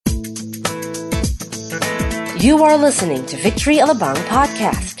You are listening to Victory Alabang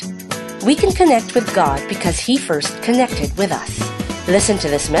Podcast. We can connect with God because He first connected with us. Listen to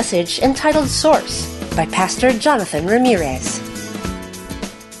this message entitled Source by Pastor Jonathan Ramirez.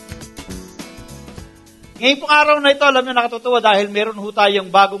 Ngayong pong araw na ito, alam niyo nakatutuwa dahil meron ho tayong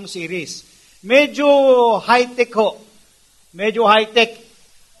bagong series. Medyo high-tech ho. Medyo high-tech.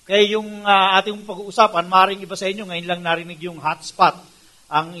 Kaya yung ating pag-uusapan, maring iba sa inyo, ngayon lang narinig yung hotspot.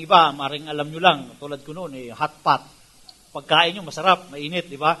 Ang iba, maring alam nyo lang, tulad ko noon, hot pot. Pagkain nyo, masarap, mainit,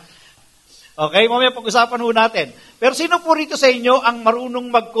 di ba? Okay, mamaya pag-usapan ho natin. Pero sino po rito sa inyo ang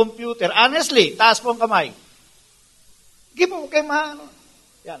marunong mag-computer? Honestly, taas po ang kamay. Hindi po kayo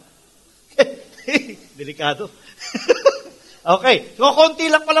Yan. Delikado. Okay, so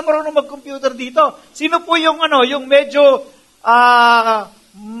konti lang pala marunong mag-computer dito. Sino po yung yung medyo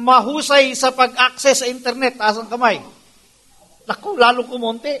mahusay sa pag-access sa internet? Taas ang kamay. Naku, lalong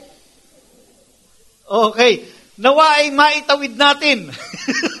kumonti. Okay. Nawa ay maitawid natin.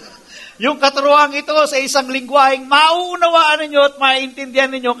 Yung katuruang ito sa isang lingwaheng mauunawaan ninyo at maintindihan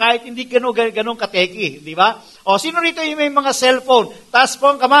ninyo kahit hindi ganun kateki. Di ba? O, sino rito yung may mga cellphone? Taas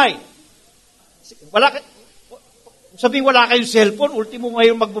po ang kamay. Sabihin wala kayong cellphone, ultimo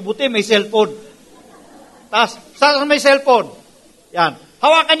ngayon magbubuti, may cellphone. Taas. Saan may cellphone? Yan.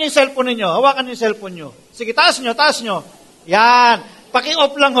 Hawakan niyo yung cellphone ninyo. Hawakan niyo yung cellphone niyo. Sige, taas niyo. Yan.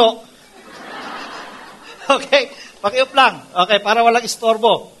 Paki-off lang ho. Okay. Paki-off lang. Okay, para walang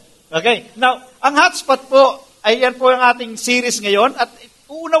istorbo. Okay. Now, ang hotspot po, ay yan po ang ating series ngayon at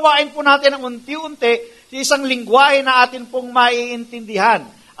uunawain po natin ang unti-unti sa isang lingwahe na atin pong maiintindihan.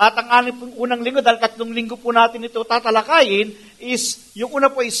 At ang ating pong unang linggo, dahil 3 linggo po natin ito tatalakayin, is yung una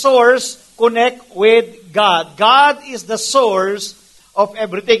po is source, connect with God. God is the source of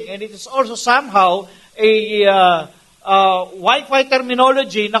everything. And it is also somehow a Wi-Fi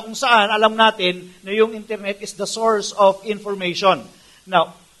terminology na kung saan alam natin na yung internet is the source of information.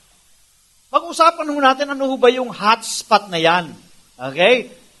 Now, pag-usapan natin ano ba yung hotspot na yan. Okay?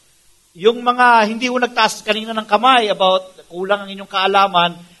 Yung mga hindi ho nagtaas kanina ng kamay about kulang ang inyong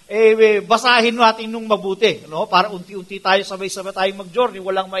kaalaman, basahin natin nung mabuti. No? Para unti-unti tayo, sabay-sabay tayong mag-journey,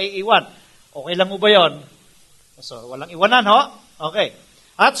 walang maiiwan. Okay lang mo ba yun? So, walang iwanan, ho? Okay.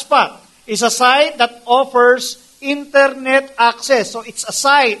 Hotspot is a site that offers internet access. So, it's a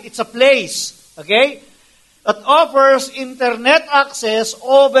site, it's a place, okay, that offers internet access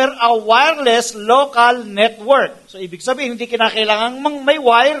over a wireless local network. So, ibig sabihin, hindi kinakailangan may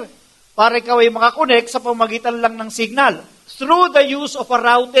wire para ikaw ay makakonect sa pamagitan lang ng signal. Through the use of a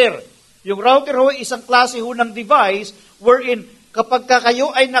router. Yung router ho, isang klase ho ng device wherein kapag kayo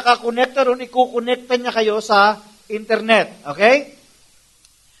ay nakakonekta ron, ikukonekta niya kayo sa internet. Okay?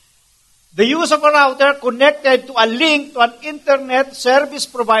 The use of a router connected to a link to an internet service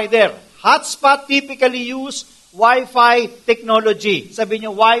provider. Hotspot typically use Wi-Fi technology. Sabi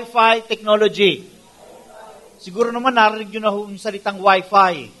niyo, Wi-Fi technology. Siguro naman narinig niyo na yung salitang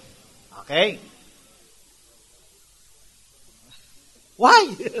Wi-Fi. Okay?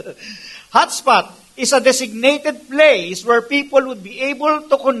 Why? Hotspot is a designated place where people would be able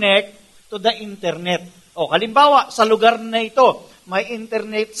to connect to the internet. O, halimbawa, sa lugar na ito, may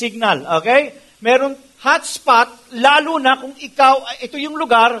internet signal, okay? Meron hotspot, lalo na kung ito yung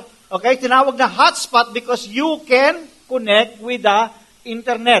lugar, okay? Tinawag na hotspot because you can connect with the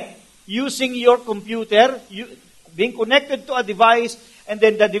internet using your computer, being connected to a device, and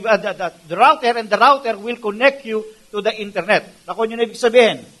then the router will connect you to the internet. Ako yun ibig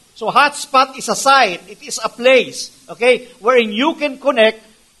sabihin. So hotspot is a site, it is a place, okay? Wherein you can connect,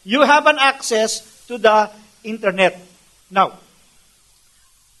 you have an access to the internet. Now,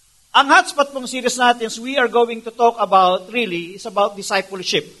 ang hotspot pong series natin, we are going to talk about, really, is about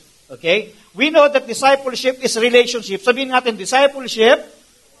discipleship. Okay? We know that discipleship is relationship. Sabihin natin, discipleship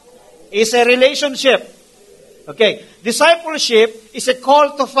is a relationship. Okay? Discipleship is a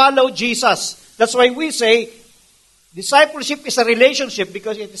call to follow Jesus. That's why we say, discipleship is a relationship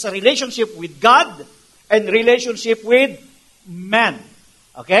because it is a relationship with God and relationship with man.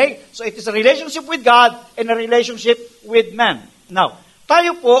 Okay? So it is a relationship with God and a relationship with man. Now,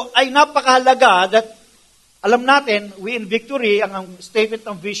 tayo po ay napakahalaga that alam natin, we in Victory, ang statement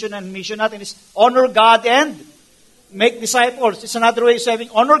ng vision and mission natin is honor God and make disciples. It's another way of saying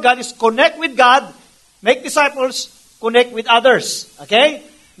honor God is connect with God, make disciples, connect with others. Okay?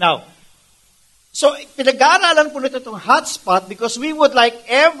 Now, so pinag-aaralan po nito itong hotspot because we would like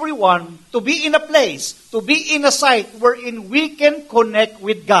everyone to be in a place, to be in a site wherein we can connect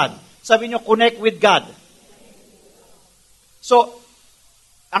with God. Sabi niyo, connect with God. So,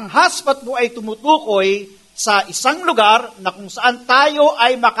 ang hotspot mo ay tumutukoy sa isang lugar na kung saan tayo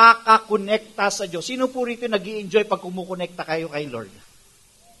ay makakakonekta sa Diyos. Sino po rito nag-i-enjoy pag kumukonekta kayo kay Lord?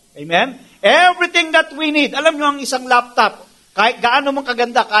 Amen? Everything that we need. Alam nyo ang isang laptop, kahit gaano mong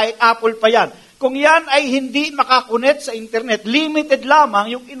kaganda, kahit Apple pa yan, kung yan ay hindi makakonect sa internet, limited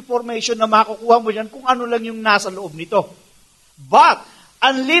lamang yung information na makukuha mo yan kung ano lang yung nasa loob nito. But,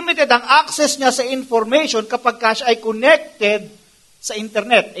 unlimited ang access niya sa information kapag siya ay connected sa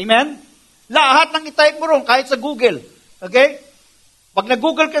internet. Amen? Lahat ng itype mo ron, kahit sa Google. Okay? Pag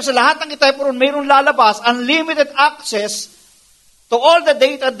nag-Google ka sa lahat ng itype mo ron, mayroong lalabas, unlimited access to all the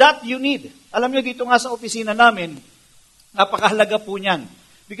data that you need. Alam niyo, dito nga sa opisina namin, napakahalaga po niyan.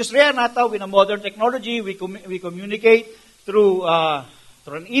 Because Renata, with a modern technology, we communicate through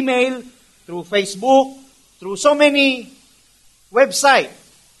an email, through Facebook, through so many website.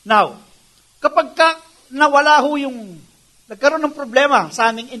 Now, kapag nawala ho nagkaroon ng problema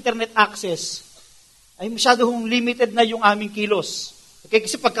sa aming internet access, ay masyado hong limited na yung aming kilos. Okay,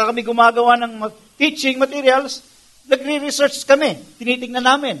 kasi pagka kami gumagawa ng teaching materials, nagre-research kami, tinitingnan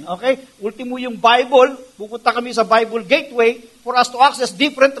namin. Okay? Ultimo yung Bible, pupunta kami sa Bible Gateway for us to access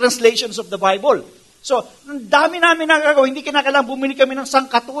different translations of the Bible. So, ang dami namin nagagawa, hindi kinakailangan bumili kami ng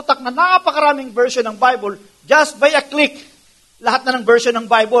sangkatutak na napakaraming version ng Bible, just by a click, lahat na ng version ng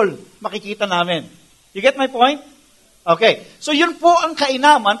Bible, makikita namin. You get my point? Okay. So, yun po ang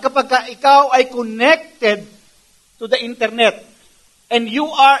kainaman kapag ikaw ay connected to the internet and you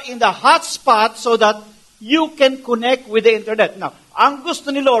are in the hotspot so that you can connect with the internet. Now, ang gusto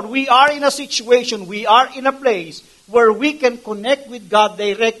ni Lord, we are in a situation, we are in a place where we can connect with God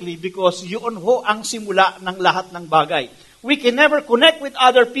directly because yun ho ang simula ng lahat ng bagay. We can never connect with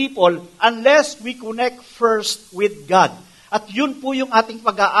other people unless we connect first with God. At yun po yung ating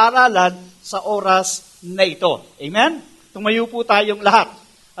pag-aaralan sa oras na ito. Amen? Tumayo po tayong lahat.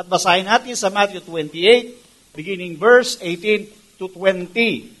 At basahin natin sa Matthew 28, beginning verse 18 to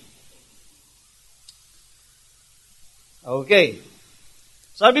 20. Okay.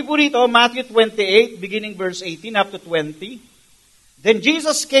 Sabi po rito, Matthew 28, beginning verse 18 up to 20. Then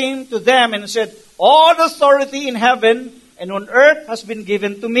Jesus came to them and said, all authority in heaven and on earth has been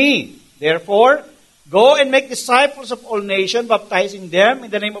given to me. Therefore, go and make disciples of all nations, baptizing them in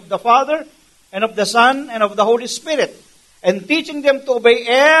the name of the Father, and of the Son, and of the Holy Spirit, and teaching them to obey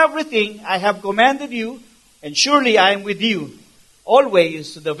everything I have commanded you, and surely I am with you,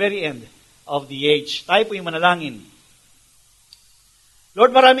 always to the very end of the age. Tayo po yung manalangin.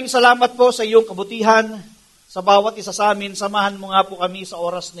 Lord, maraming salamat po sa iyong kabutihan, sa bawat isa sa amin. Samahan mo nga po kami sa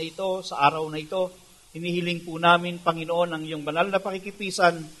oras na ito, sa araw na ito. Hinihiling po namin, Panginoon, ang iyong banal na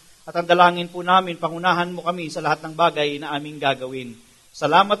pakikipisan, at ang dalangin po namin, pangunahan mo kami sa lahat ng bagay na aming gagawin.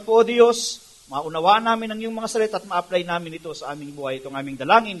 Salamat po, O Diyos. Maunawaan namin ang iyong mga salita at ma-apply namin ito sa aming buhay. Itong aming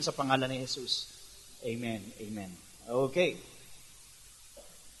dalangin sa pangalan ni Jesus. Amen. Amen. Okay.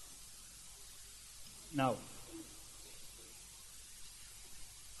 Now,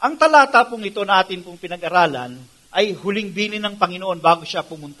 ang talata pong ito na atin pong pinag-aralan ay huling bilin ng Panginoon bago siya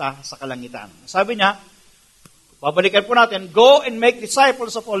pumunta sa kalangitan. Sabi niya, babalikan po natin, go and make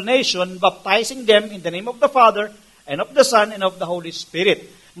disciples of all nations, baptizing them in the name of the Father, and of the Son, and of the Holy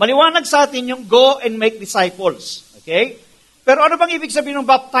Spirit. Maliwanag sa atin yung go and make disciples. Okay? Pero ano bang ibig sabihin ng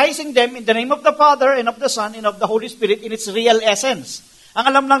baptizing them in the name of the Father, and of the Son, and of the Holy Spirit in its real essence? Ang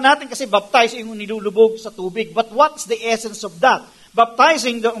alam lang natin kasi baptize yung nilulubog sa tubig. But what's the essence of that?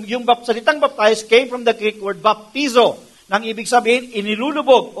 Baptizing, yung salitang baptize came from the Greek word baptizo. Nang ibig sabihin,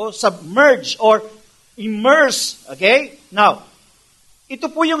 inilulubog o submerge or immerse. Okay? Now,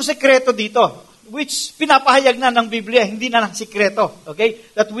 ito po yung sekreto dito, which pinapahayag na ng Biblia, hindi na ng sekreto.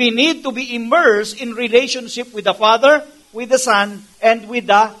 Okay? That we need to be immersed in relationship with the Father, with the Son, and with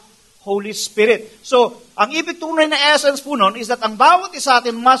the Holy Spirit. So, ang ibig tunay na essence po nun is that ang bawat isa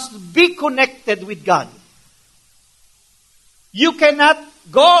atin must be connected with God. You cannot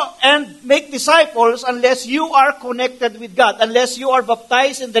go and make disciples unless you are connected with God, unless you are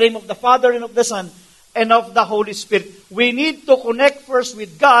baptized in the name of the Father and of the Son and of the Holy Spirit. We need to connect first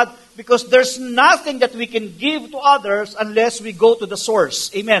with God because there's nothing that we can give to others unless we go to the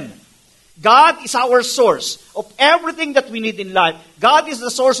source. Amen. God is our source of everything that we need in life. God is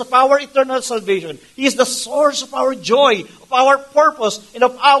the source of our eternal salvation. He is the source of our joy, of our purpose, and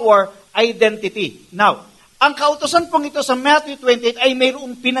of our identity. Now, ang kautosan pong ito sa Matthew 28 ay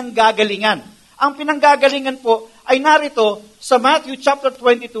mayroong pinanggagalingan. Ang pinanggagalingan po ay narito sa Matthew chapter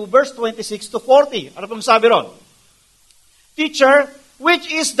 22, verse 26 to 40. Ano pong sabi ron? Teacher, which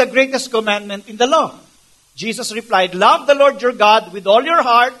is the greatest commandment in the law? Jesus replied, love the Lord your God with all your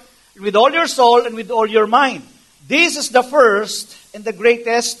heart, with all your soul, and with all your mind. This is the first and the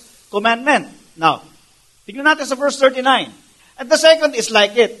greatest commandment. Now, Tingnan natin sa verse 39. And the second is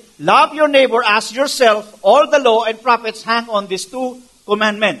like it. Love your neighbor as yourself. All the law and prophets hang on these two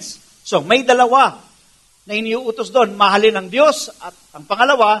commandments. So, may dalawa na iniuutos doon. Mahalin ang Diyos. At ang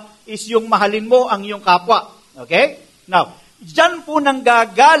pangalawa is yung mahalin mo ang iyong kapwa. Okay? Now, dyan po nang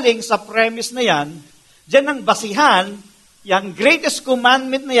gagaling sa premise na yan, dyan ang basihan, yung greatest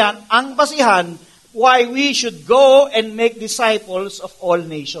commandment na yan, ang basihan, why we should go and make disciples of all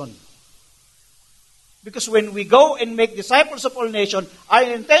nations. Because when we go and make disciples of all nations, our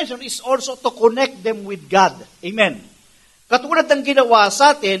intention is also to connect them with God. Amen. Katulad ng ginawa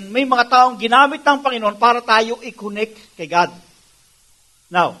sa atin, may mga taong ginamit ng Panginoon para tayo i-connect kay God.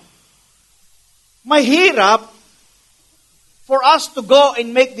 Now, mahirap for us to go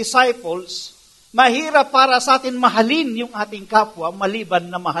and make disciples, mahirap para sa atin mahalin yung ating kapwa, maliban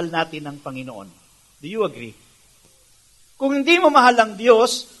na mahal natin ang Panginoon. Do you agree? Kung hindi mo mahal ang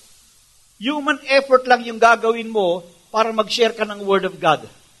Diyos, human effort lang yung gagawin mo para mag-share ka ng Word of God.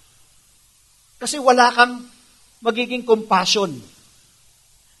 Kasi wala kang magiging compassion.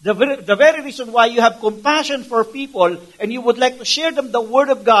 The very reason why you have compassion for people and you would like to share them the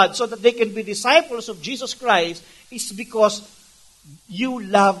Word of God so that they can be disciples of Jesus Christ is because you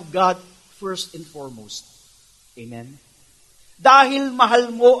love God first and foremost. Amen? Dahil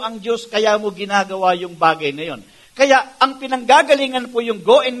mahal mo ang Diyos, kaya mo ginagawa yung bagay na yon. Kaya ang pinanggagalingan po yung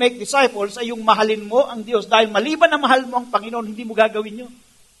go and make disciples ay yung mahalin mo ang Diyos. Dahil maliban na mahal mo ang Panginoon, hindi mo gagawin yun.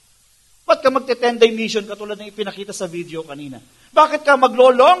 Ba't ka magte-10-day mission katulad ng ipinakita sa video kanina? Bakit ka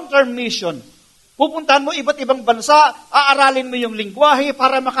maglo-long-term mission? Pupuntahan mo iba't ibang bansa, aaralin mo yung lingwahe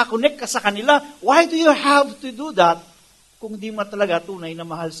para makakonect ka sa kanila. Why do you have to do that kung di mo talaga tunay na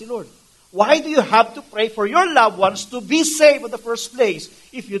mahal si Lord? Why do you have to pray for your loved ones to be saved in the first place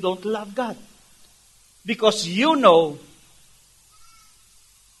if you don't love God? Because you know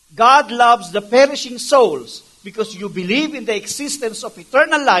God loves the perishing souls because you believe in the existence of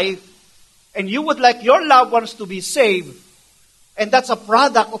eternal life and you would like your loved ones to be saved, and that's a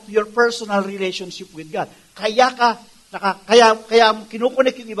product of your personal relationship with God. Kaya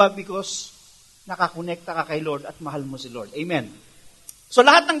kinukonek yung iba because nakakonekta ka kay Lord at mahal mo si Lord. Amen. So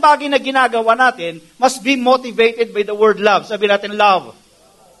lahat ng bagay na ginagawa natin must be motivated by the word love. Sabi natin love.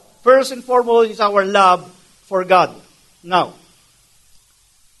 First and foremost is our love for God. Now,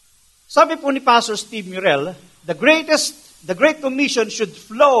 sabi po ni Pastor Steve Murrell, the Great Commission should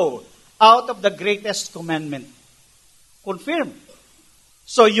flow out of the greatest commandment. Confirm.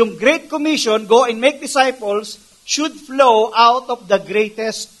 So yung Great Commission, go and make disciples, should flow out of the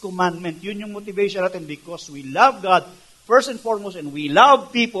greatest commandment. Yun yung motivation natin because we love God first and foremost and we love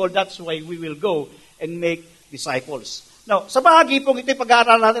people. That's why we will go and make disciples. Now, sa bahagi pong ito,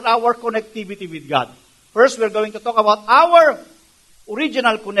 pag-aaral natin our connectivity with God. First, we're going to talk about our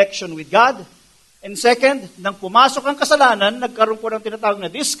original connection with God. And second, nang pumasok ang kasalanan, nagkaroon po ng tinatawag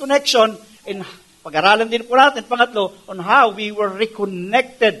na disconnection. And pag-aralan din po natin, pangatlo, on how we were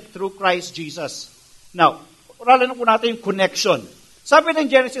reconnected through Christ Jesus. Now, aralan po natin yung connection. Sabi ng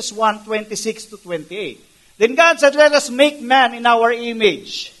Genesis 1:26-28, Then God said, let us make man in our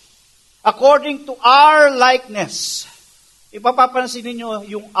image, according to our likeness. Ipapapansin ninyo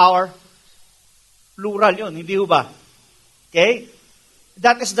yung our, plural yun, hindi ba? Okay?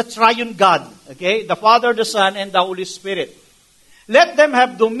 That is the triune God. Okay? The Father, the Son, and the Holy Spirit. Let them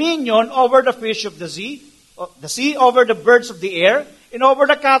have dominion over the fish of the sea, over the birds of the air, and over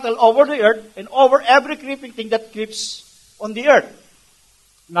the cattle, over the earth, and over every creeping thing that creeps on the earth.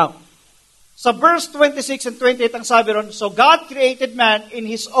 Now, sa verse 26 and 28 ang sabi ron, so God created man in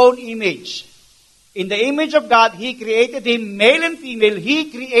His own image. In the image of God, He created him, male and female,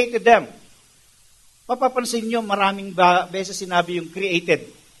 He created them. Papapansin nyo, maraming beses sinabi yung created.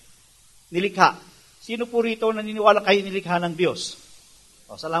 Nilikha. Sino po rito naniniwala kayo nilikha ng Diyos?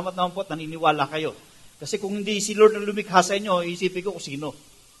 O, salamat naman po, naniniwala kayo. Kasi kung hindi si Lord ang lumikha sa inyo, isipin ko kung sino.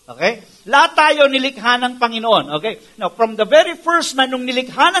 Okay? Lahat tayo nilikha ng Panginoon. Okay? Now, from the very first man, nung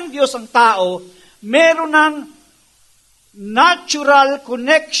nilikha ng Diyos ang tao, meron ng natural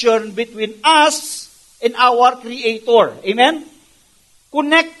connection between us and our Creator. Amen?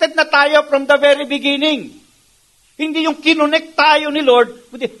 Connected na tayo from the very beginning. Hindi yung kinonect tayo ni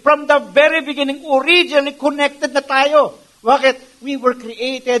Lord, from the very beginning, originally connected na tayo. Bakit? We were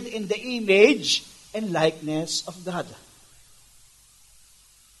created in the image and likeness of God.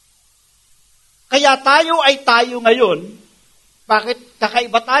 Kaya tayo ay tayo ngayon. Bakit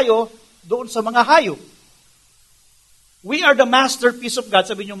kakaiba tayo doon sa mga hayop? We are the masterpiece of God.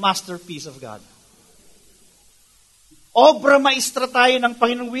 Sabi niyo, masterpiece of God. Obra maestra tayo ng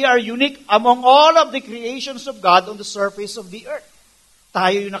Panginoon. We are unique among all of the creations of God on the surface of the earth.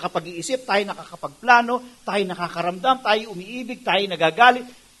 Tayo yung nakapag-iisip, tayo nakakapagplano, tayo nakakaramdam, tayo umiibig, tayo nagagalit.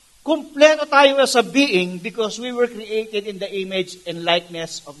 Kumpleto tayo as a being because we were created in the image and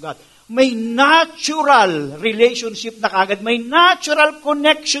likeness of God. May natural relationship na kagad, may natural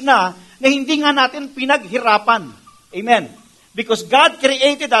connection na hindi nga natin pinaghirapan. Amen. Because God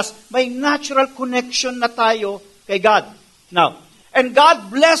created us, may natural connection na tayo kay God. Now, and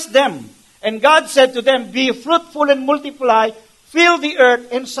God blessed them. And God said to them, be fruitful and multiply, fill the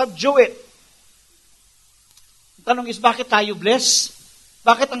earth and subdue it. Ang tanong is, bakit tayo blessed?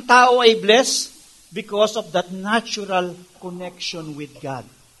 Bakit ang tao ay blessed? Because of that natural connection with God.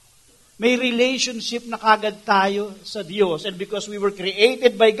 May relationship na kagad tayo sa Diyos. And because we were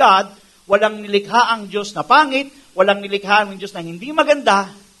created by God, walang nilikha ang Diyos na pangit, walang nilikha ang Diyos na hindi maganda.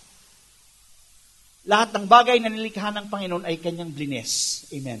 Lahat ng bagay na nilikha ng Panginoon ay kanyang blines.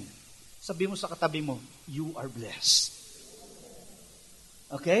 Amen. Sabi mo sa katabi mo, you are blessed.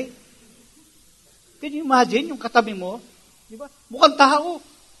 Okay? Can you imagine yung katabi mo? Di ba? Mukhang tao.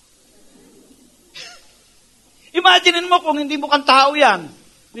 Imagine mo kung hindi mukhang tao yan.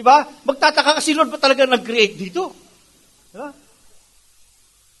 Di ba? Magtataka kasi Lord ba talaga nag-create dito? Di ba?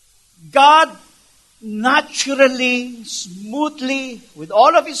 God naturally, smoothly, with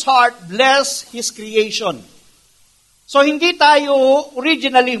all of His heart, bless His creation. So hindi tayo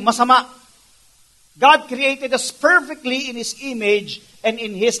originally masama. God created us perfectly in His image and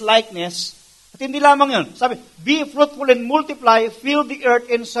in His likeness. At hindi lamang yun. Sabi, be fruitful and multiply, fill the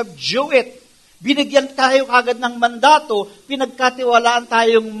earth and subdue it. Binigyan tayo kagad ng mandato, pinagkatiwalaan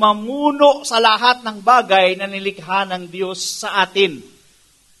tayong mamuno sa lahat ng bagay na nilikha ng Diyos sa atin.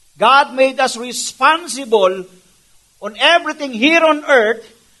 God made us responsible on everything here on earth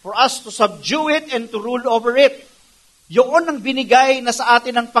for us to subdue it and to rule over it. Yun ang binigay na sa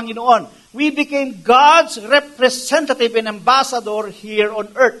atin ng Panginoon. We became God's representative and ambassador here on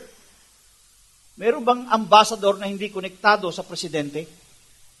earth. Meron bang ambassador na hindi konektado sa presidente?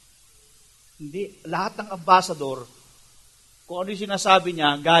 Hindi. Lahat ng ambassador, kung ano yung sinasabi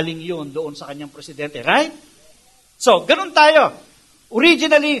niya, galing yun doon sa kanyang presidente. Right? So, ganun tayo.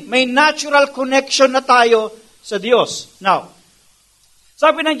 Originally, may natural connection na tayo sa Diyos. Now,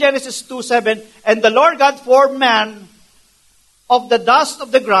 sabi ng Genesis 2:7, and the Lord God formed man of the dust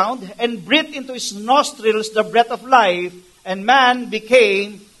of the ground and breathed into his nostrils the breath of life, and man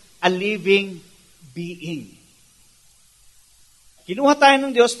became a living being. Kinuha tayo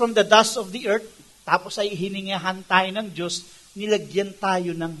ng Diyos from the dust of the earth, tapos ay hiningahan tayo ng Diyos, nilagyan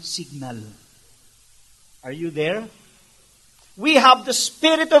tayo ng signal. Are you there? We have the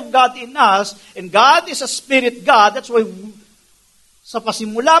Spirit of God in us, and God is a Spirit God. That's why sa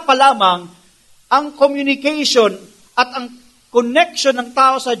pasimula pa lamang, ang communication at ang connection ng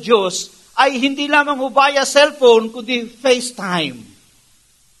tao sa Diyos ay hindi lamang via cellphone, kundi FaceTime.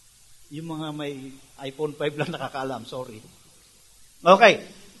 Yung mga may iPhone 5 lang nakakaalam, sorry. Okay.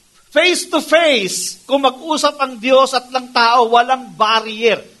 Face to face, kung mag-usap ang Diyos at lang tao, walang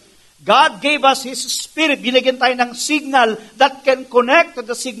barrier. God gave us His Spirit. Binigyan tayo ng signal that can connect to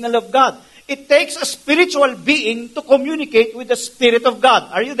the signal of God. It takes a spiritual being to communicate with the Spirit of God.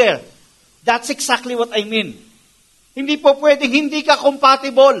 Are you there? That's exactly what I mean. Hindi po pwedeng hindi ka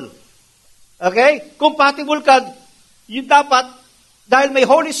compatible. Okay? Compatible ka, yun dapat, dahil may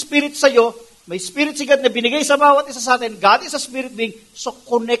Holy Spirit sa iyo, may Spirit si God na binigay sa bawat isa sa atin. God is a Spirit being, so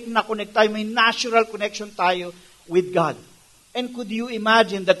connect tayo. May natural connection tayo with God. And could you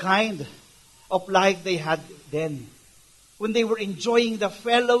imagine the kind of life they had then? When they were enjoying the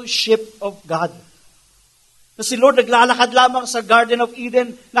fellowship of God. Na si Lord naglalakad lamang sa Garden of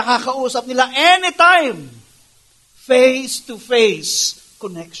Eden, nakakausap nila anytime. Face-to-face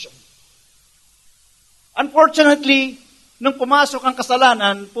connection. Unfortunately, nung pumasok ang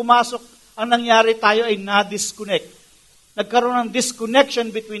kasalanan, ang nangyari tayo ay na-disconnect. Nagkaroon ng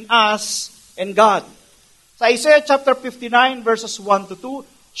disconnection between us and God. Sa Isaiah chapter 59 verses 1 to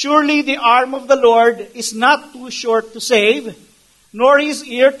 2, surely the arm of the Lord is not too short to save, nor his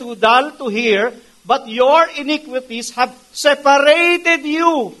ear too dull to hear, but your iniquities have separated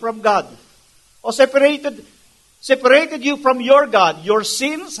you from God. O separated you from your God. Your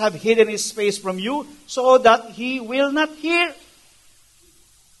sins have hidden His face from you, so that He will not hear.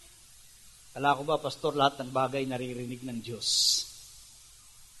 Kala ko ba, Pastor, lahat ng bagay naririnig ng Diyos?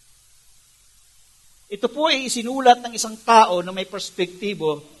 Ito po ay isinulat ng isang tao na may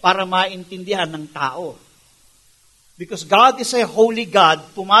perspektibo para maintindihan ng tao. Because God is a holy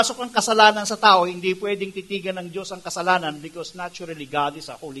God, pumasok ang kasalanan sa tao, hindi pwedeng titigan ng Diyos ang kasalanan because naturally God is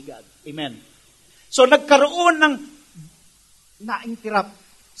a holy God. Amen. So nagkaroon ng na-interrupt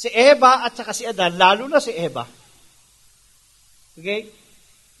si Eva at saka si Adan, lalo na si Eva. Okay?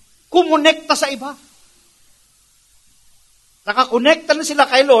 kumonekta sa iba. Nakakonekta na sila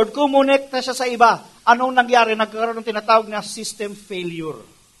kay Lord, kumonekta siya sa iba. Anong nangyari? Nagkaroon ng tinatawag na system failure.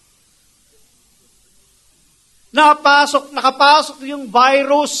 Nakapasok yung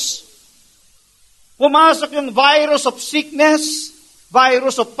virus. Pumasok yung virus of sickness,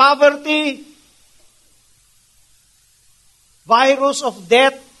 virus of poverty, virus of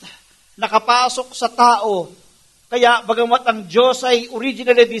death, nakapasok sa tao. Kaya bagamat ang Diyos ay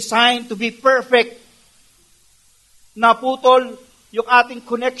originally designed to be perfect, naputol yung ating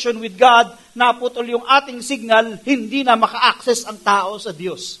connection with God, naputol yung ating signal, hindi na maka-access ang tao sa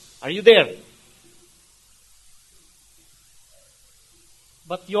Diyos. Are you there?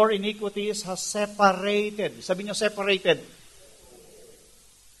 But your iniquities has separated. Sabi niyo, separated.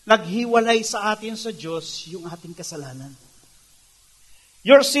 Naghiwalay sa atin sa Diyos yung ating kasalanan.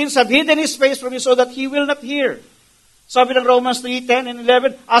 Your sins have hidden His face from you so that He will not hear. Sabi ng Romans 3:10 and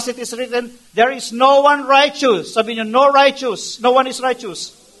 11, as it is written, there is no one righteous. Sabi niyo, no righteous. No one is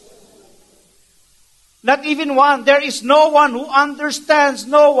righteous. Not even one. There is no one who understands,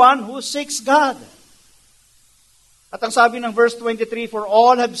 no one who seeks God. At ang sabi ng verse 23, for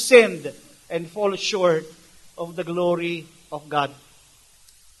all have sinned and fall short of the glory of God.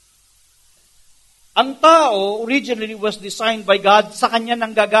 Ang tao originally was designed by God, sa kanya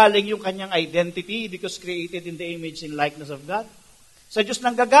nanggagaling yung kanyang identity because created in the image and likeness of God. Sa Diyos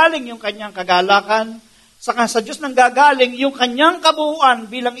nanggagaling yung kanyang kagalakan, sa Diyos nanggagaling yung kanyang kabuuan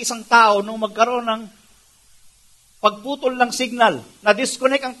bilang isang tao nung magkaroon ng pagputol ng signal, na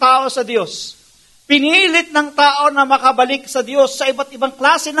disconnect ang tao sa Diyos. Pinilit ng tao na makabalik sa Diyos sa iba't ibang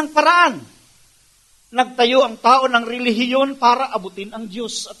klase ng paraan. Nagtayo ang tao ng relihiyon para abutin ang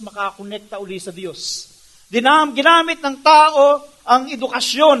Diyos at makakonekta uli sa Diyos. Ginamit ng tao ang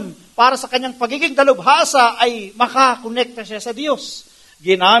edukasyon para sa kanyang pagiging dalubhasa ay makakonekta siya sa Diyos.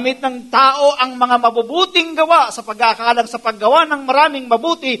 Ginamit ng tao ang mga mabubuting gawa sa pag-aakalang sa paggawa ng maraming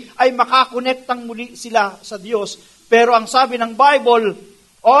mabuti ay makakonektang muli sila sa Diyos. Pero ang sabi ng Bible,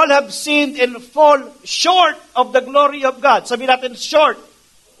 all have sinned and fall short of the glory of God. Sabi natin, short.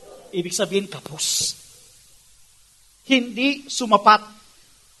 Ibig sabihin, kapos. Hindi sumapat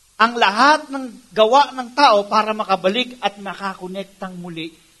ang lahat ng gawa ng tao para makabalik at makakonektang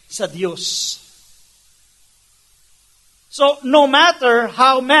muli sa Diyos. So, no matter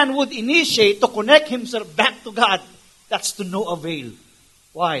how man would initiate to connect himself back to God, that's to no avail.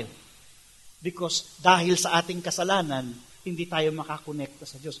 Why? Because dahil sa ating kasalanan, hindi tayo makakonekta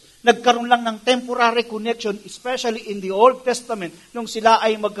sa Diyos. Nagkaroon lang ng temporary connection, especially in the Old Testament, nung sila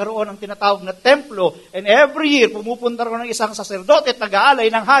ay magkaroon ng tinatawag na templo, and every year, pumupunta rin ng isang saserdote at nag-aalay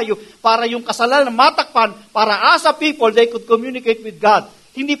ng hayo para yung kasalanan matakpan, para as a people, they could communicate with God.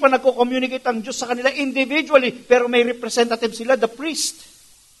 Hindi pa nagko-communicate ang Diyos sa kanila individually, pero may representative sila, the priest.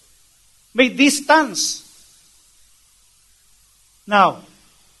 May distance. Now,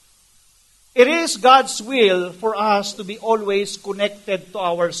 it is God's will for us to be always connected to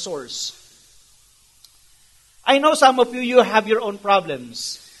our source. I know some of you have your own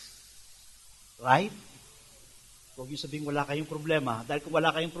problems. Right? Huwag niyo sabihing wala kayong problema. Dahil kung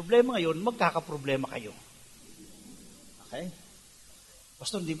wala kayong problema ngayon, magkakaproblema kayo. Okay?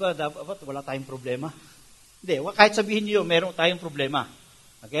 Pastor, di ba dapat wala tayong problema? Hindi, kahit sabihin niyo meron tayong problema.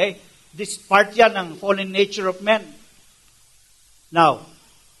 Okay? This part yan ng fallen nature of man. Now,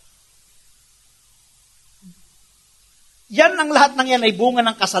 yan ang lahat ng yan ay bunga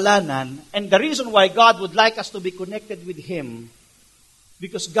ng kasalanan, and the reason why God would like us to be connected with Him,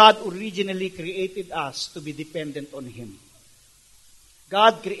 because God originally created us to be dependent on Him.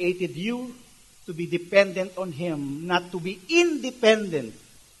 God created you to be dependent on Him, not to be independent,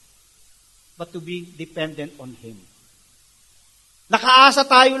 but to be dependent on Him. Nakaasa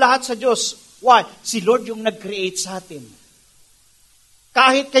tayo lahat sa Diyos. Why? Si Lord yung nag-create sa atin.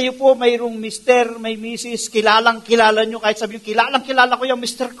 Kahit kayo po mayroong mister, may misis, kilalang-kilala nyo, kahit sabihin, kilalang-kilala ko yung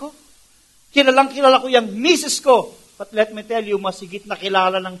mister ko. Kilalang-kilala ko yung misis ko. But let me tell you, mas higit na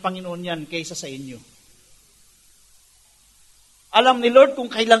kilala ng Panginoon yan kaysa sa inyo. Alam ni Lord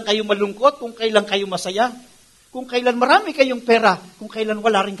kung kailan kayo malungkot, kung kailan kayo masaya, kung kailan marami kayong pera, kung kailan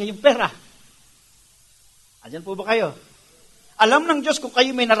wala rin kayong pera. Andyan po ba kayo? Alam ng Diyos kung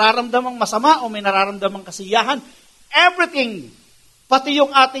kayo may nararamdamang masama o may nararamdamang kasiyahan, everything, pati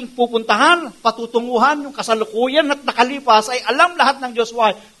yung ating pupuntahan, patutunguhan, yung kasalukuyan at nakalipas, ay alam lahat ng Diyos.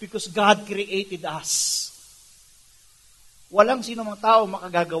 Why? Because God created us. Walang sino mang tao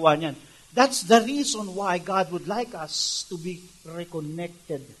makagagawa niyan. That's the reason why God would like us to be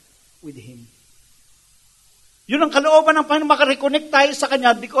reconnected with Him. Yun ang kalooban ng Panginoon, makareconnect tayo sa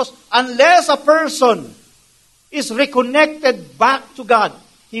Kanya, because unless a person is reconnected back to God,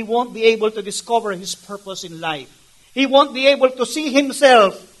 he won't be able to discover his purpose in life. He won't be able to see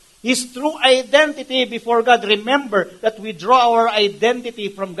himself, his true identity before God. Remember that we draw our identity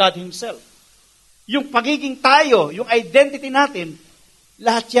from God Himself. Yung pagiging tayo, yung identity natin,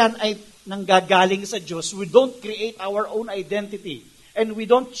 lahat yan ay nanggagaling sa Diyos. We don't create our own identity. And we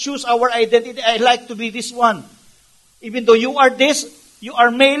don't choose our identity. I like to be this one. Even though you are this, you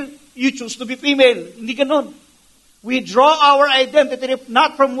are male, you choose to be female. Hindi ganun. We draw our identity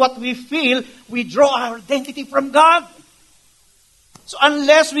not from what we feel, we draw our identity from God. So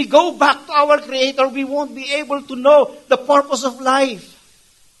unless we go back to our Creator, we won't be able to know the purpose of life.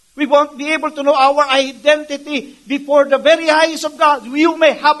 We won't be able to know our identity before the very eyes of God. You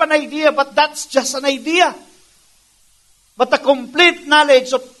may have an idea, but that's just an idea. But the complete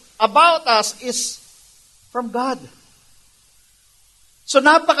knowledge about us is from God. So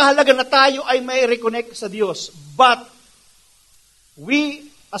napakahalaga na tayo ay may reconnect sa Diyos. But we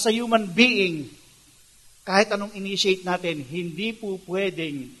as a human being, kahit anong initiate natin, hindi po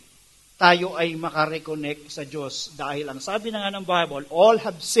pwedeng tayo ay makareconnect sa Diyos. Dahil ang sabi na nga ng Bible, all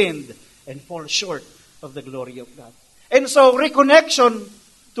have sinned and fall short of the glory of God. And so, reconnection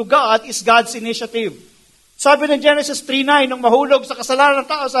to God is God's initiative. Sabi ng Genesis 3:9, nung mahulog sa kasalanan ng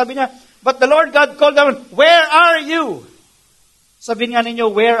tao, sabi niya, but the Lord God called them, where are you? Sabihin nga ninyo,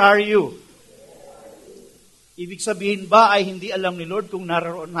 where are you? Ibig sabihin ba ay hindi alam ni Lord kung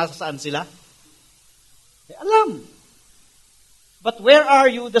nasa saan sila? Alam. But where are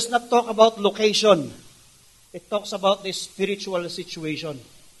you does not talk about location. It talks about the spiritual situation.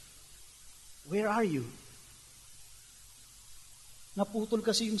 Where are you? Naputol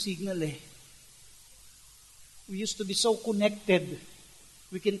kasi yung signal eh. We used to be so connected.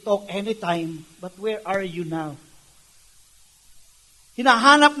 We can talk anytime. But where are you now?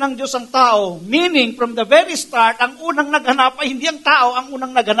 Hinahanap ng Diyos ang tao. Meaning, from the very start, ang unang naghanap ay hindi ang tao. Ang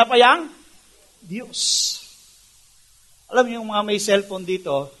unang naghanap ay ang Diyos. Alam niyo yung mga may cellphone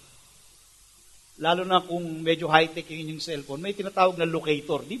dito, lalo na kung medyo high-tech yung cellphone, may tinatawag na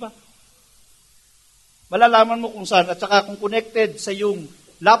locator, di ba? Malalaman mo kung saan, at saka kung connected sa yung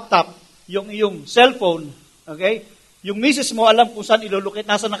laptop, yung iyong cellphone, okay? Yung misis mo, alam kung saan ilolocate,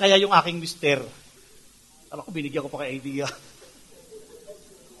 nasa na kaya yung aking mister. Alam ko, binigyan ko pa kay idea.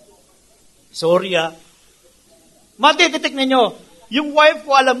 Sorry Matidetect ninyo, yung wife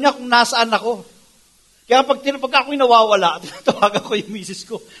ko, alam niya kung nasaan ako. Kaya pag ako'y nawawala, tawagan ko yung misis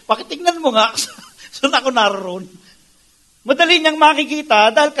ko. Pakitingnan mo nga, saan ako naroon. Madali niyang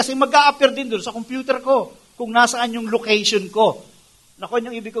makikita dahil kasi mag-a-appear din doon sa computer ko kung nasaan yung location ko. Naku,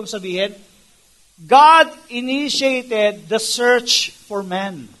 yung ibig kong sabihin, God initiated the search for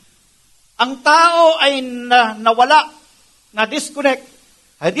man. Ang tao ay nawala, na-disconnect.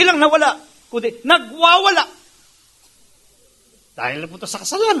 Hindi lang nawala, kundi nagwawala. Dahil napunta sa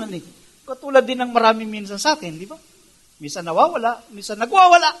kasalanan eh. Katulad din ng maraming minsan sa atin, di ba? Minsan nawawala, minsan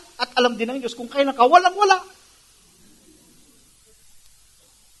nagwawala, at alam din ng Diyos kung kailan ka walang-wala.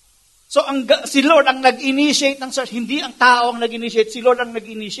 So, si Lord ang nag-initiate ng search, hindi ang tao ang nag-initiate, si Lord ang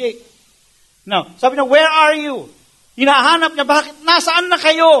nag-initiate. Now, sabi na, where are you? Hinahanap niya, bakit? Nasaan na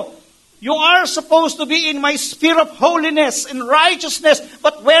kayo? You are supposed to be in my sphere of holiness and righteousness,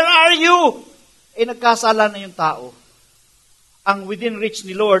 but where are you? Nagkasala na yung tao. Ang within reach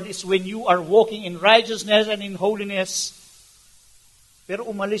ni Lord is when you are walking in righteousness and in holiness. Pero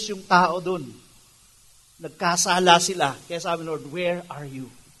umalis yung tao dun. Nagkasala sila. Kaya sabi Lord, where are you?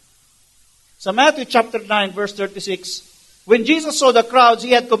 Sa Matthew chapter 9, verse 36, when Jesus saw the crowds,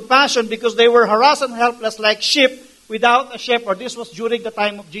 He had compassion because they were harassed and helpless like sheep without a shepherd. This was during the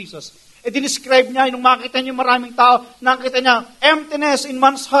time of Jesus. Dinescribe niya, nung makita niya maraming tao, nakita niya emptiness in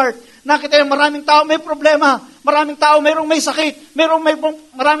man's heart. Nakita niya maraming tao may problema. Maraming tao mayroong may sakit.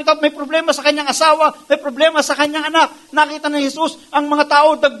 Maraming tao may problema sa kanyang asawa. May problema sa kanyang anak. Nakita ni Jesus, ang mga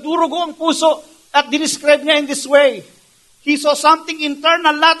tao nagdurugo ang puso. At dinescribe niya in this way. He saw something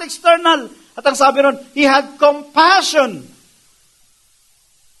internal, not external. At ang sabi ron, He had compassion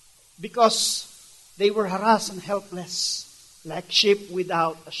because they were harassed and helpless like sheep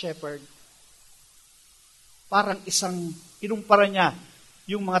without a shepherd. Parang kinumpara niya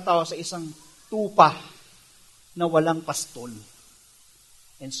yung mga tao sa isang tupa na walang pastol.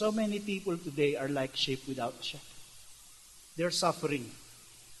 And so many people today are like sheep without a shepherd. They're suffering,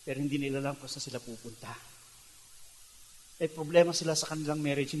 pero hindi nila alam kung saan sila pupunta. May problema sila sa kanilang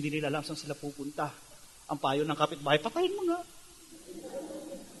marriage, hindi nila alam saan sila pupunta. Ang payo ng kapitbahay, patayin mo nga.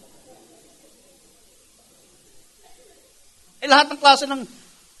 Lahat ng klase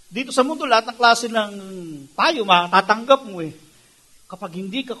dito sa mundo, lahat ng klase ng payo, matatanggap mo eh. Kapag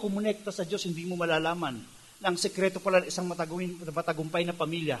hindi ka kumonekta sa Diyos, hindi mo malalaman. na ang sekreto pala ng isang matagumpay na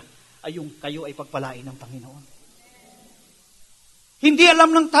pamilya ay yung kayo ay pagpalain ng Panginoon. Hindi alam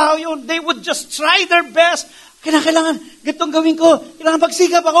ng tao yun. They would just try their best. Kailangan, ganitong gawin ko. Kailangan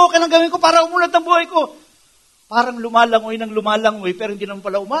magsikap ako. Kailangan gawin ko para umunad ang buhay ko. Parang lumalangoy, pero hindi naman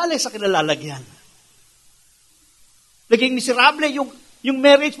pala umalis sa kinalalagyan. Naging miserable yung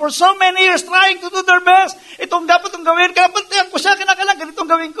marriage for so many years, trying to do their best. Itong dapat itong gawin. Kailangan ko siya, kailangan ganitong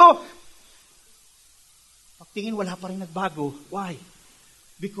gawin ko. Pagtingin, wala pa rin nagbago. Why?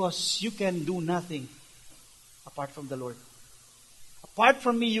 Because you can do nothing apart from the Lord. Apart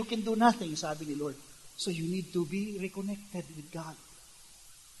from me, you can do nothing, sabi ni Lord. So you need to be reconnected with God.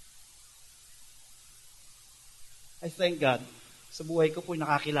 I thank God. Sa buhay ko po,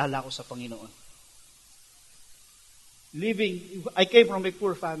 nakakilala ko sa Panginoon. I came from a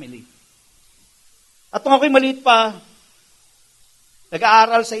poor family. At nung ako'y maliit pa,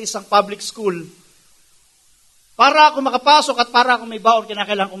 nag-aaral sa isang public school. Para ako makapasok at para ako may baon,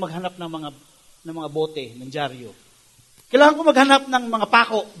 kailangan ko maghanap ng mga bote, ng dyaryo. Kailangan ko maghanap ng mga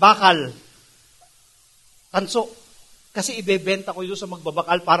pako, bakal, tanso. Kasi ibebenta ko yun sa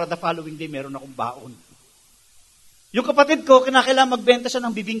magbabakal para the following day meron akong baon. Yung kapatid ko, kailangan magbenta siya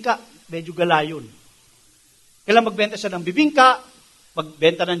ng bibingka. Medyo galayon. Kailangan magbenta siya ng bibingka,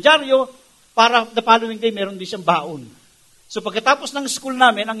 magbenta ng dyaryo, para the following day meron din siyang baon. So pagkatapos ng school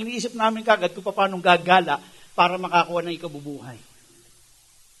namin, ang iniisip namin kagad kung paano gagala para makakuha ng ikabubuhay.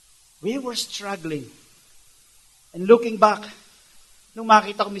 We were struggling. And looking back, nung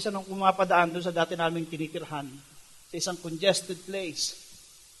makita ko minsan nung pumapadaan doon sa dati naming tinitirhan, sa isang congested place,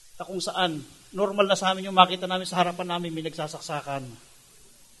 na kung saan, normal na sa amin yung makita namin sa harapan namin may nagsasaksakan.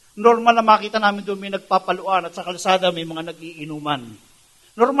 Normal na makita namin doon may nagpapaluan at sa kalsada may mga nag-iinuman.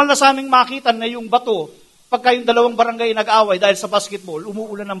 Normal na sa aming makita na yung bato, pagka yung dalawang barangay nag-away dahil sa basketball,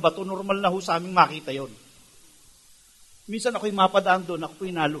 umuulan ng bato, normal na ho sa aming makita yon. Minsan ako'y mapadaan doon,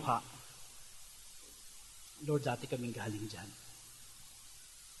 ako'y naluha. Lord, dati kaming galing dyan.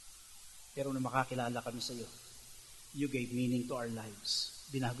 Pero nung makakilala kami sa iyo, you gave meaning to our lives.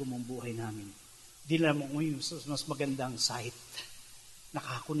 Binago mong buhay namin. Dinala mo ngayon sa mas magandang site.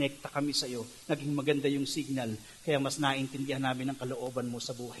 Nakakonekta kami sa iyo. Naging maganda yung signal. Kaya mas naintindihan namin ang kalooban mo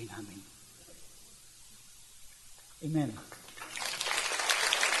sa buhay namin. Amen.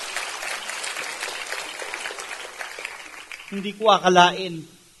 Hindi ko akalain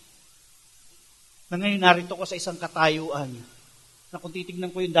na ngayon narito ko sa isang katayuan na kung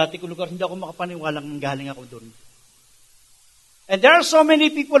titignan ko yung dati ko lugar, hindi ako makapaniwalang nanggaling ako doon. And there are so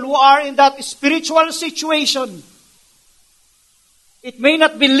many people who are in that spiritual situation. It may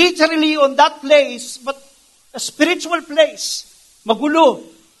not be literally on that place, but a spiritual place. Magulo.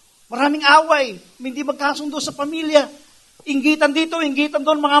 Maraming away. Hindi magkasundo sa pamilya. Inggitan dito, inggitan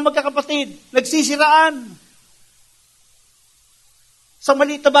doon, mga magkakapatid. Nagsisiraan. Sa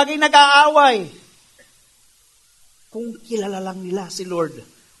maliit na bagay nag-aaway. Kung kilala lang nila si Lord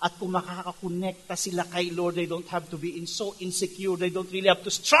at kung makakakonekta sila kay Lord, they don't have to be so insecure. They don't really have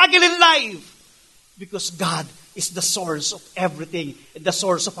to struggle in life because God is the source of everything, the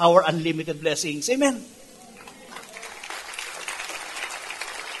source of our unlimited blessings. Amen.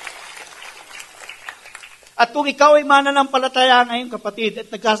 At kung ikaw ay mananampalataya ngayon, kapatid, at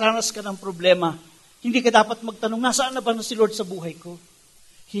nagkasaranas ka ng problema, hindi ka dapat magtanong, nasaan na ba si Lord sa buhay ko?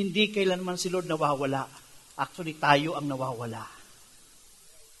 Hindi kailanman si Lord nawawala. Actually, tayo ang nawawala.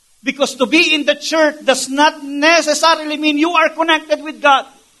 Because to be in the church does not necessarily mean you are connected with God.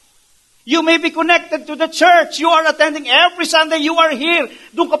 You may be connected to the church. You are attending every Sunday. You are here.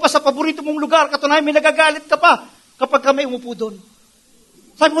 Doon ka pa sa paborito mong lugar. Katunayan, may nagagalit ka pa kapag kami umupo doon.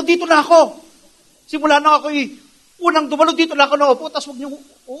 Sabi mo, dito na ako. Simula na ako unang dumalo, dito na ako naupo, tapos huwag niyo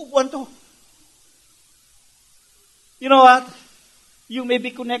uupuan to. You know what? You may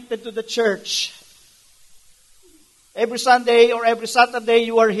be connected to the church. Every Sunday or every Saturday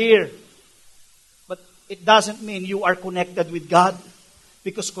you are here. But it doesn't mean you are connected with God.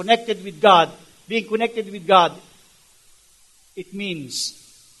 Because connected with God, being connected with God, it means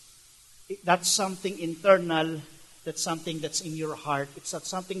that's something internal, that's something that's in your heart. It's not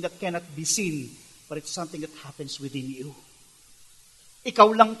something that cannot be seen, but it's something that happens within you. Ikaw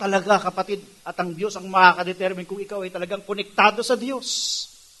lang talaga, kapatid, at ang Diyos ang makakadetermine kung ikaw ay talagang konektado sa Diyos.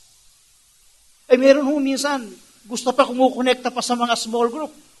 Eh meron minsan, gusto pa kumukonekta pa sa mga small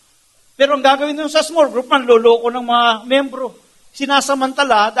group. Pero ang gagawin nyo sa small group, manloloko ng mga membro.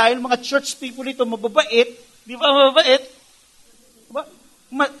 Sinasamantala, dahil mga church people ito mababait, di ba mababait? Diba?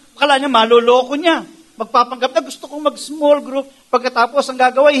 Kala niya, maloloko niya. Magpapanggap na gusto kong mag-small group. Pagkatapos, ang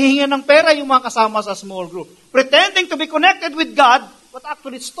gagawa, hihinga ng pera yung mga kasama sa small group. Pretending to be connected with God, but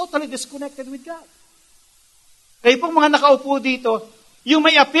actually it's totally disconnected with God. Kayo pong mga nakaupo dito, you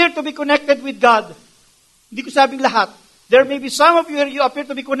may appear to be connected with God. Hindi ko sabing lahat. There may be some of you where you appear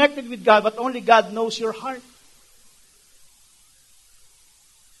to be connected with God, but only God knows your heart.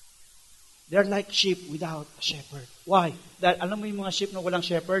 They're like sheep without a shepherd. Why? Dahil alam mo yung mga sheep na walang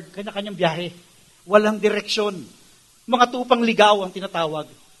shepherd, kanya-kanyang biyahe. Walang direksyon. Mga tupang ligaw ang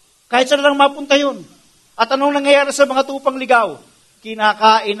tinatawag. Kahit saan lang mapunta yun. At anong nangyayari sa mga tupang ligaw?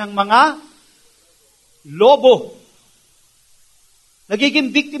 Kinakain ng mga lobo.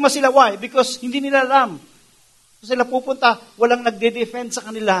 Nagiging biktima sila. Why? Because hindi nila alam. So sila pupunta, walang nagde-defend sa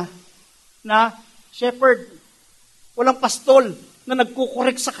kanila na shepherd. Walang pastol na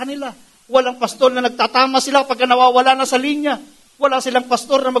nagkukorek sa kanila. Walang pastol na nagtatama sila pag nawawala na sa linya. Wala silang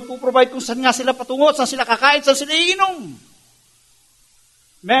pastor na magpuprovide kung saan nga sila patungo, saan sila kakain, saan sila iinom.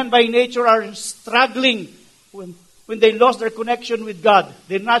 Men by nature are struggling when they lost their connection with God.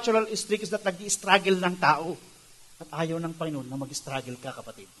 The natural instinct is that nag-i-struggle ng tao. At ayaw ng Panginoon na mag-struggle ka,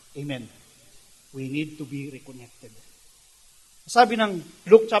 kapatid. Amen. We need to be reconnected. Sabi ng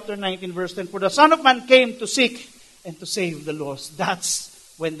Luke chapter 19 verse 10, for the Son of Man came to seek and to save the lost. That's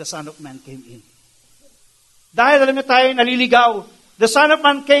when the Son of Man came in. Dahil alam niyo tayo naliligaw, the Son of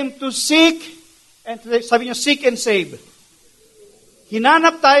Man came to seek, and sabi niyo, seek and save.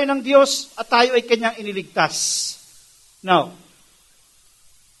 Hinanap tayo ng Diyos at tayo ay Kanyang iniligtas. Now,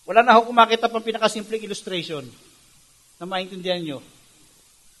 wala na ako kumakita pang pinakasimpleng illustration na maintindihan niyo.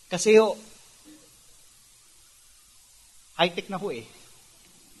 Kasi high-tech na ho eh.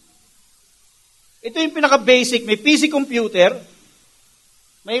 Ito yung pinaka-basic. May PC computer,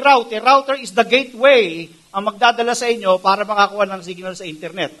 may router. Router is the gateway ang magdadala sa inyo para makakuha ng signal sa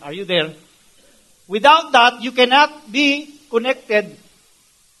internet. Are you there? Without that, you cannot be connected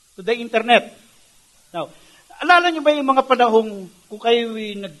to the internet. Now, alala niyo ba yung mga panahong kung kayo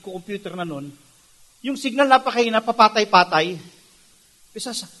nag-computer na nun, yung signal napakahina, papatay-patay.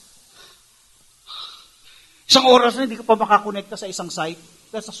 Isang oras na hindi ka pa makakonekta sa isang site.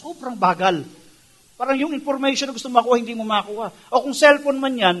 Dahil sa sobrang bagal. Parang yung information na gusto makuha, hindi mo makuha. O kung cellphone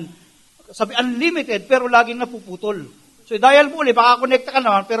man yan, sabi unlimited, pero laging napuputol. So, dial mo ulit, makakonekta ka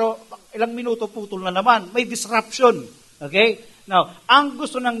naman, pero ilang minuto putol na naman. May disruption. Okay? Now, ang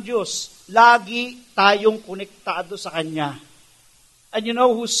gusto ng Diyos, lagi tayong konektado sa Kanya. And you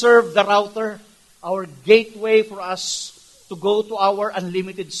know who served the router? Our gateway for us to go to our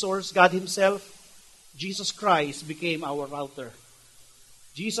unlimited source, God Himself. Jesus Christ became our router.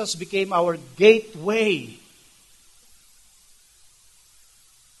 Jesus became our gateway.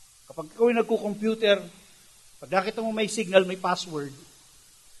 Kapag ikaw ay nagko-computer, pag nakita mo may signal, may password,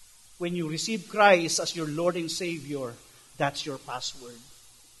 when you receive Christ as your Lord and Savior, that's your password.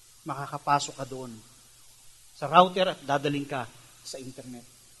 Makakapasok ka doon sa router at dadaling ka sa internet.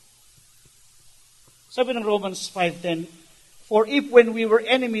 Sabi ng Romans 5:10, for if when we were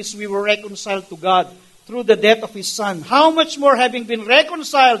enemies, we were reconciled to God through the death of His Son, how much more having been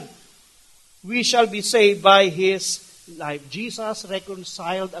reconciled, we shall be saved by His life. Jesus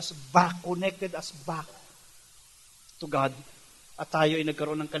reconciled us back, connected us back to God. At tayo ay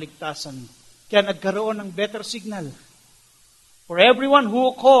nagkaroon ng kaligtasan. Kaya nagkaroon ng better signal. For everyone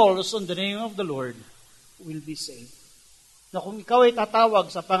who calls on the name of the Lord will be saved. Na kung ikaw ay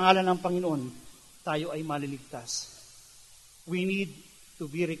tatawag sa pangalan ng Panginoon, tayo ay maliligtas. We need to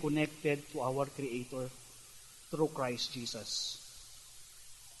be reconnected to our Creator through Christ Jesus.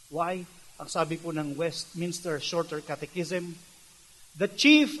 Why? Ang sabi po ng Westminster Shorter Catechism, the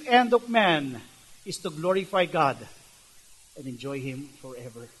chief end of man is to glorify God and enjoy Him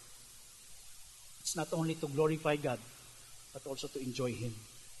forever. It's not only to glorify God, but also to enjoy Him.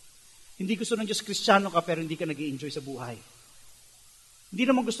 Hindi gusto ng Diyos Kristiyano ka pero hindi ka nag-i-enjoy sa buhay. Hindi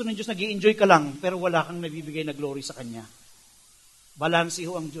naman gusto ng Diyos nag-i-enjoy ka lang pero wala kang nabibigay na glory sa Kanya. Balanse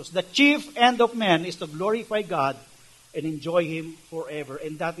ho ang Diyos. The chief end of man is to glorify God and enjoy Him forever.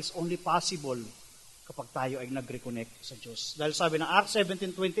 And that is only possible kapag tayo ay nag-reconnect sa Diyos. Dahil sabi ng Acts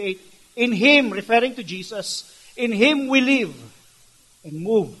 17:28, in Him, referring to Jesus, in Him we live and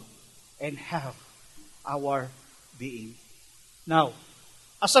move and have our being. Now,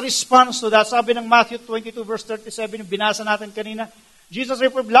 as a response to that, sabi ng Matthew 22 verse 37, yung binasa natin kanina, Jesus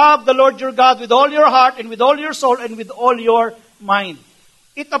replied, love the Lord your God with all your heart and with all your soul and with all your mind.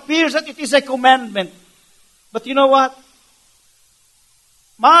 It appears that it is a commandment. But you know what?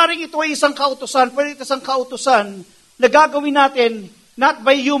 Maaaring ito ay isang kautusan, pero ito isang kautusan na gagawin natin not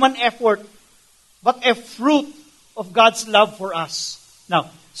by human effort, but a fruit of God's love for us.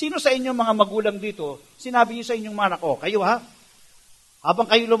 Now, sino sa inyong mga magulang dito, sinabi niyo sa inyong mga anak, kayo ha? Habang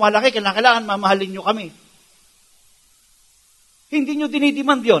kayo lumalaki, kailangan mamahalin niyo kami. Hindi niyo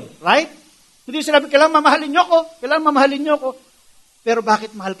dinidemand yon, right? Hindi sinabi, kailangan mamahalin nyo ako. Pero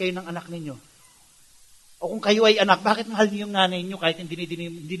bakit mahal kayo ng anak ninyo? O kung kayo ay anak, bakit mahal niyo yung nanay niyo kahit hindi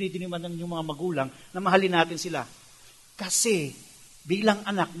diniman ng yung mga magulang na mahalin natin sila? Kasi bilang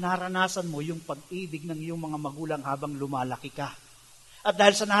anak, naranasan mo yung pag-ibig ng iyong mga magulang habang lumalaki ka. At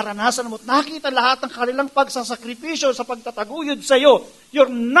dahil sa naranasan mo, nakita lahat ng kanilang pagsasakripisyo sa pagtataguyod sa iyo, your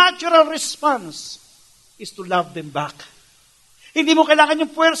natural response is to love them back. Hindi mo kailangan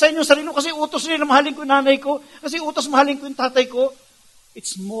yung puwersa inyong sarili kasi utos nila mahalin ko yung nanay ko, kasi utos mahalin ko yung tatay ko.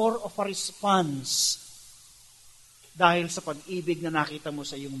 It's more of a response dahil sa pag-ibig na nakita mo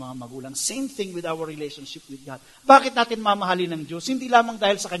sa iyong mga magulang. Same thing with our relationship with God. Bakit natin mamahalin ng Diyos? Hindi lamang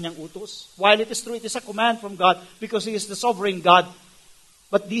dahil sa kanyang utos. While it is true, it is a command from God because He is the sovereign God.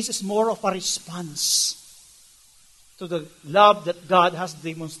 But this is more of a response to the love that God has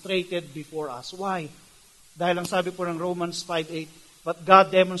demonstrated before us. Why? Dahil ang sabi po ng Romans 5:8, but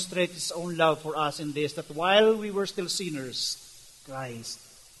God demonstrates His own love for us in this, that while we were still sinners, Christ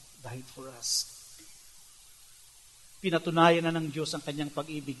died for us. Pinatunayan na ng Diyos ang kanyang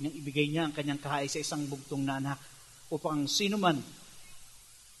pag-ibig niyang ibigay niya ang kanyang kahay sa isang bugtong na anak upang ang sino man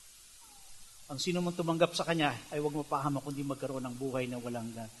tumanggap sa kanya ay huwag mapahama kundi magkaroon ng buhay na walang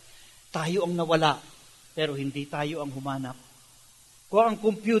hanggan. Tayo ang nawala, pero hindi tayo ang humanap. Kung ang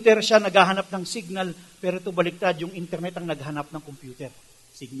computer siya naghahanap ng signal, pero ito baliktad, yung internet ang naghanap ng computer,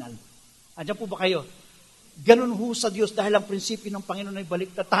 signal. Andiyan po ba kayo? Ganun ho sa Diyos dahil ang prinsipyo ng Panginoon ay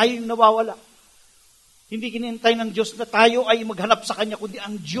baliktad. Tayo yung nawawala. Hindi kinintay ng Diyos na tayo ay maghanap sa Kanya, kundi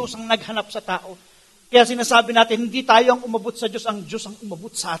ang Diyos ang naghanap sa tao. Kaya sinasabi natin, hindi tayo ang umabot sa Diyos, ang Diyos ang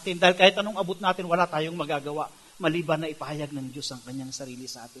umabot sa atin. Dahil kahit anong abot natin, wala tayong magagawa. Maliban na ipahayag ng Diyos ang kanyang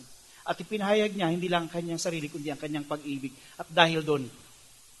sarili sa atin. At ipinahayag niya, hindi lang ang kanyang sarili, kundi ang kanyang pag-ibig. At dahil doon,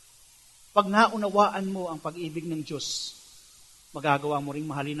 pag naunawaan mo ang pag-ibig ng Diyos, magagawa mo ring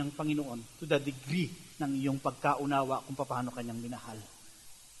mahalin ng Panginoon to the degree ng iyong pagkaunawa kung paano kanyang minahal.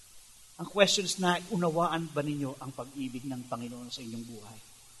 Ang question is, naunawaan ba ninyo ang pag-ibig ng Panginoon sa inyong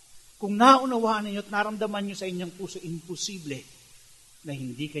buhay? Kung naunawaan ninyo at naramdaman nyo sa inyong puso, imposible na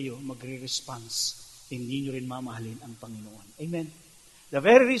hindi kayo magre-response, hindi nyo rin mamahalin ang Panginoon. Amen? The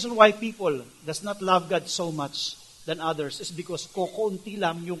very reason why people does not love God so much than others is because kokonti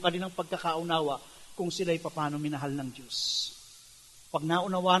lang yung kanilang pagkakaunawa kung sila'y paano minahal ng Diyos. Pag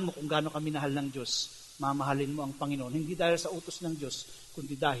naunawaan mo kung gaano ka minahal ng Diyos, mamahalin mo ang Panginoon. Hindi dahil sa utos ng Diyos,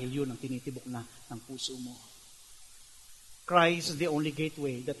 kundi dahil yun ang tinitibok na ng puso mo. Christ is the only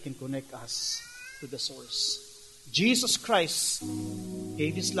gateway that can connect us to the source. Jesus Christ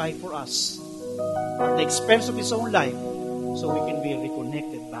gave His life for us at the expense of His own life so we can be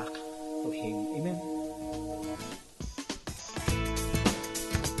reconnected back to Him. Amen?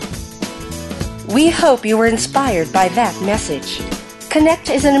 We hope you were inspired by that message.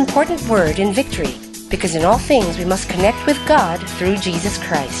 Connect is an important word in Victory because in all things we must connect with God through Jesus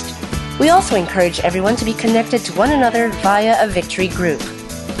Christ. We also encourage everyone to be connected to one another via a Victory group.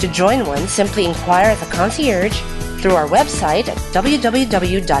 To join one, simply inquire at the concierge through our website at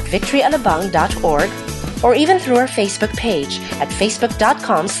www.victoryalabang.org or even through our Facebook page at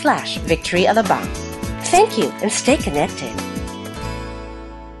facebook.com/victoryalabang. Thank you and stay connected.